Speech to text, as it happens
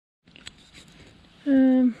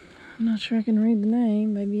I'm not sure I can read the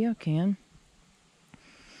name. Maybe y'all can.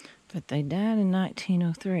 But they died in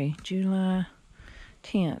 1903, July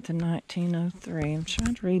 10th of 1903. I'm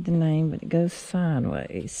trying to read the name, but it goes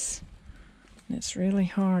sideways. And it's really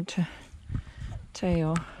hard to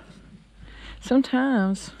tell.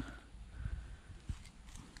 Sometimes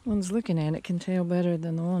ones looking at it can tell better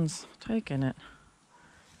than the ones taking it.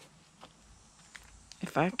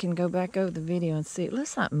 If I can go back over the video and see, it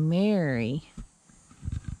looks like Mary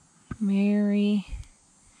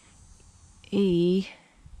E.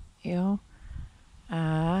 L.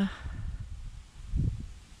 I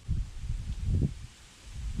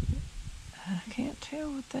can't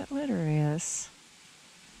tell what that letter is.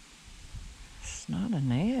 It's not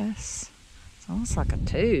an S. It's almost like a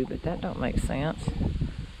 2, but that don't make sense.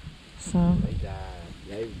 So they died.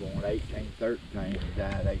 They were born 1813 and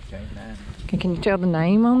died 1890. Can you tell the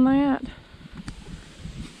name on that?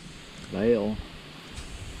 Bell.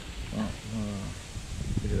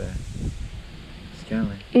 Look at that. It's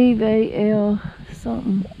kind of E-V-A-L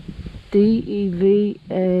something. D-E-V-A-L-C-O.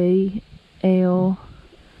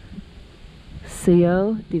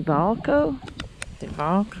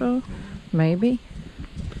 DeValco? Maybe.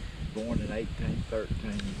 born in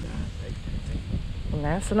 1813 and died in 1880. And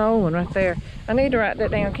that's an old one right there. I need to write that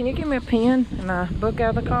down. Can you give me a pen and a book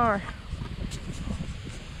out of the car?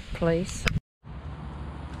 Please.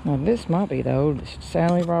 Now this might be the oldest.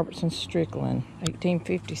 Sally Robertson Strickland,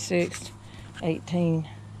 1856,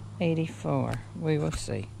 1884. We will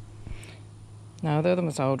see. No, the other one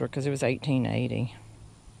was older because it was 1880.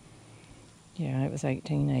 Yeah, it was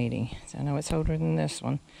 1880. So I know it's older than this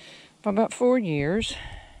one by about 4 years.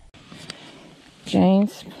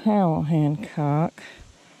 James Powell Hancock.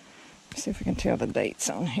 Let's see if we can tell the dates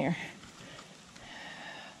on here.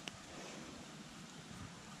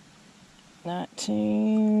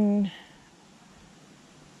 19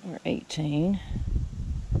 or 18.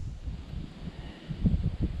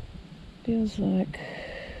 Feels like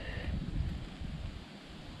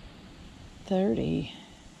 30.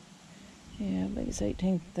 Yeah, I think it's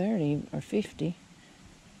 1830 or 50.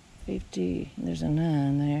 50, there's a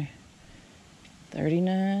 9 there.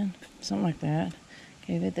 39, something like that.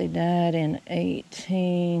 Okay, but they died in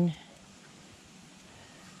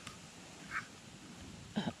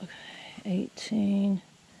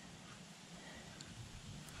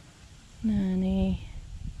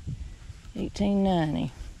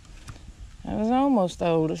I was almost the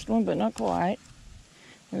oldest one, but not quite.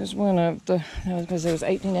 It was one of the, because it was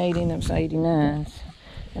 1880 and it was 89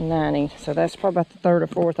 and 90. So that's probably about the third or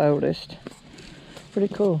fourth oldest.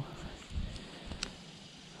 Pretty cool.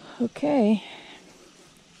 Okay.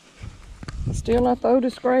 Still not the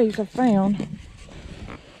oldest graves I've found.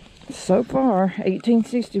 So far,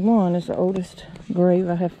 1861 is the oldest grave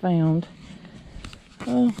I have found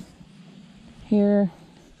here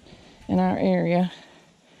in our area.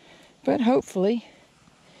 But hopefully,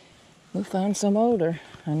 we'll find some older.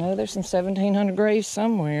 I know there's some 1700 graves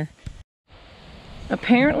somewhere.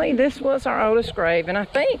 Apparently, this was our oldest grave, and I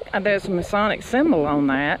think there's a Masonic symbol on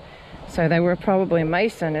that. So they were probably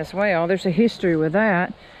Mason as well. There's a history with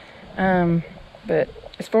that. But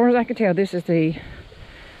as far as I can tell, this is the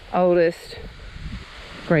oldest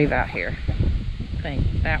grave out here. I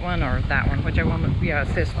think that one or that one, whichever one. Yeah,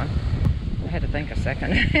 it's this one. I had to think a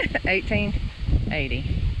second.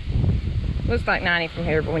 1880. Looks like 90 from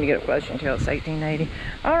here, but when you get up close, you can tell it's 1880.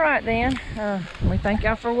 All right, then. We thank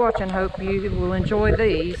y'all for watching. Hope you will enjoy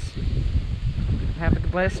these. Have a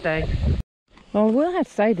blessed day. Well, we'll have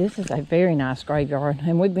to say this is a very nice graveyard,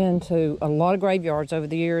 and we've been to a lot of graveyards over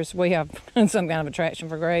the years. We have some kind of attraction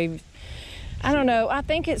for graves. I don't know. I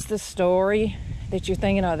think it's the story that you're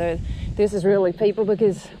thinking of. This is really people,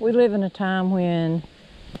 because we live in a time when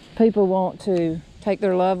people want to take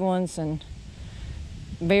their loved ones and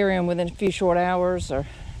bury them within a few short hours, or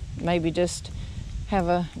maybe just have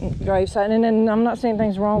a gravesite. And then I'm not saying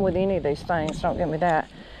anything's wrong with any of these things, don't get me that,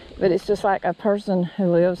 but it's just like a person who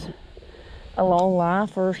lives a long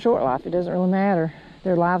life or a short life, it doesn't really matter.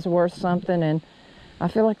 Their lives are worth something, and I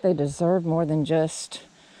feel like they deserve more than just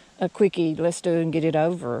a quickie, let's do it and get it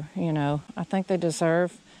over, you know. I think they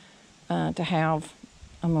deserve to have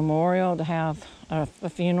a memorial, to have a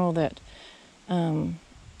funeral that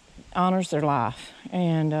honors their life.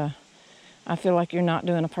 And I feel like you're not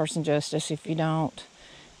doing a person justice if you don't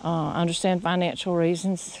understand financial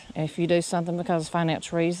reasons. If you do something because of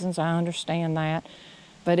financial reasons, I understand that.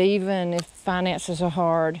 But even if finances are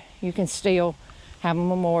hard, you can still have a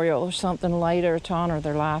memorial or something later to honor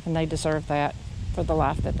their life, and they deserve that for the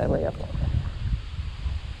life that they live.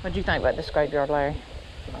 What do you think about this graveyard, Larry?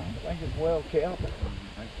 I think it's well kept.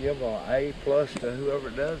 I give a A+ to whoever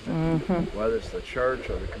does it, whether it's the church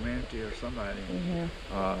or the community or somebody.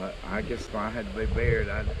 I guess if I had to be buried,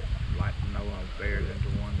 I'd like to know I was buried into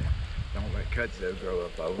one that don't let kudzu grow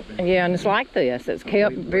up over me. Yeah, and it's like this. It's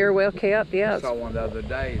kept, very well kept. Yeah. I saw one the other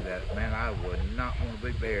day that, man, I would not want to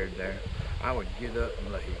be buried there. I would get up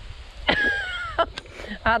and leave.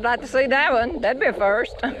 I'd like to see that one. That'd be a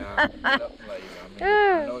first. Yeah, I'd get up and leave. I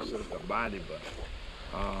mean, I know it's just a body, but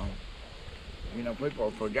you know, people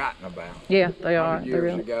are forgotten about. Yeah, they are. 100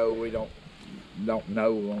 years ago, we don't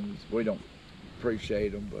know them. We don't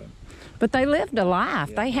appreciate them, but they lived a life.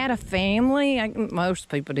 Yeah. They had a family. Most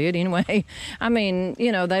people did anyway. I mean,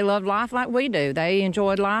 you know, they loved life like we do. They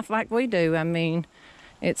enjoyed life like we do. I mean,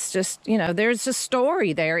 it's just, you know, there's a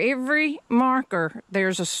story there. Every marker,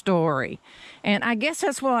 there's a story. And I guess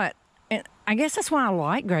that's what, I guess that's why I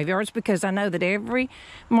like graveyards, because I know that every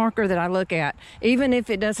marker that I look at, even if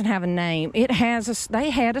it doesn't have a name, it has they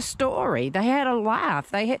had a story. They had a life.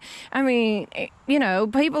 They had, I mean, you know,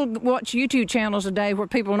 people watch YouTube channels a day where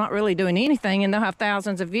people are not really doing anything and they'll have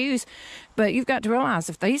thousands of views. But you've got to realize,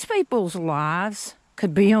 if these people's lives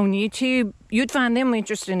could be on YouTube, you'd find them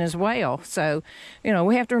interesting as well. So, you know,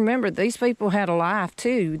 we have to remember these people had a life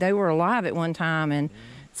too. They were alive at one time, and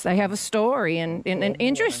they have a story, and it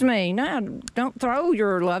interests me. No, don't throw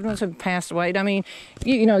your loved ones who've passed away. I mean,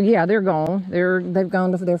 you know, yeah, they're gone. They've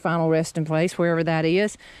gone to their final resting place, wherever that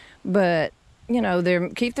is. But, you know,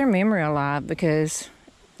 keep their memory alive, because,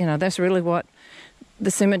 you know, that's really what the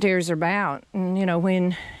cemeteries are about. And, you know,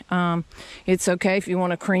 when it's okay if you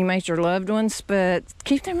want to cremate your loved ones, but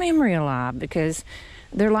keep their memory alive, because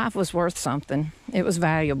their life was worth something. It was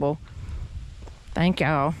valuable. Thank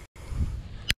y'all.